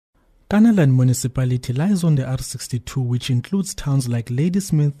Kannaland Municipality lies on the R62, which includes towns like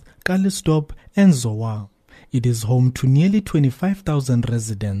Ladysmith, Calisthorpe and Zowa. It is home to nearly 25,000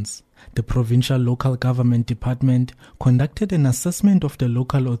 residents. The Provincial Local Government Department conducted an assessment of the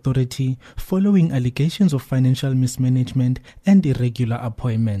local authority following allegations of financial mismanagement and irregular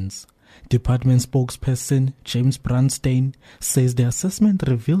appointments. Department spokesperson James Brandstein says the assessment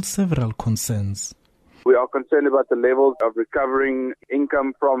revealed several concerns. We are concerned about the levels of recovering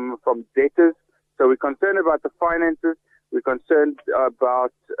income from debtors. So we're concerned about the finances. We're concerned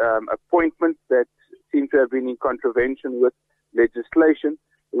about appointments that seem to have been in contravention with legislation.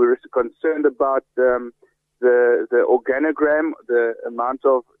 We're concerned about the organogram, the amount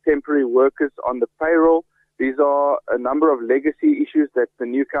of temporary workers on the payroll. These are a number of legacy issues that the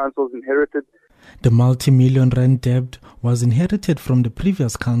new council's inherited. The multi-million rand debt was inherited from the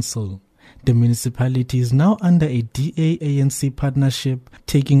previous council. The municipality is now under a DA-ANC partnership,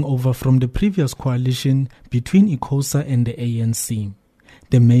 taking over from the previous coalition between ICOSA and the ANC.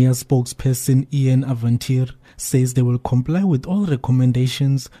 The mayor's spokesperson Ian Avantir says they will comply with all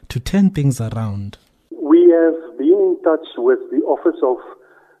recommendations to turn things around. We have been in touch with the office of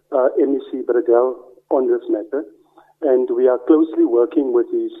MEC Bradell on this matter, and we are closely working with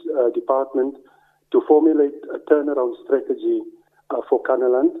his department to formulate a turnaround strategy for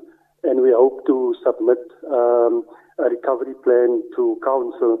Kannaland. And we hope to submit a recovery plan to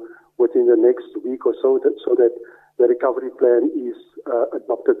council within the next week or so that the recovery plan is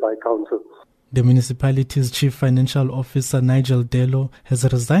adopted by council. The municipality's chief financial officer, Nigel Dello, has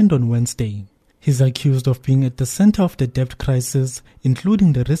resigned on Wednesday. He's accused of being at the center of the debt crisis,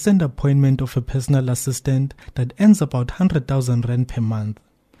 including the recent appointment of a personal assistant that earns about 100,000 rand per month.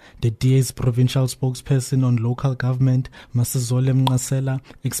 The DA's provincial spokesperson on local government, Masizole Mnqasela,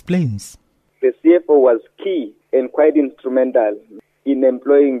 explains. The CFO was key and quite instrumental in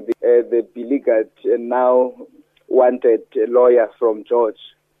employing the beleaguered and now wanted lawyer from George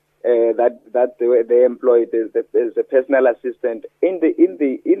that they employed as a personal assistant in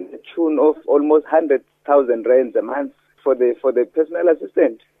the tune of almost 100,000 rands a month for the personal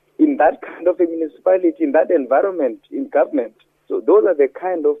assistant in that kind of a municipality, in that environment, in government. So those are the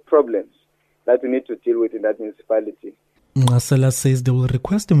kind of problems that we need to deal with in that municipality. Mnqasela says they will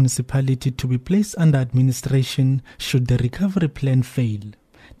request the municipality to be placed under administration should the recovery plan fail.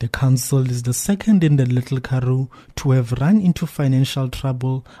 The council is the second in the Little Karoo to have run into financial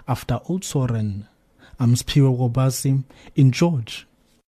trouble after Old Soren. I'm Spiwe Gobasi in George.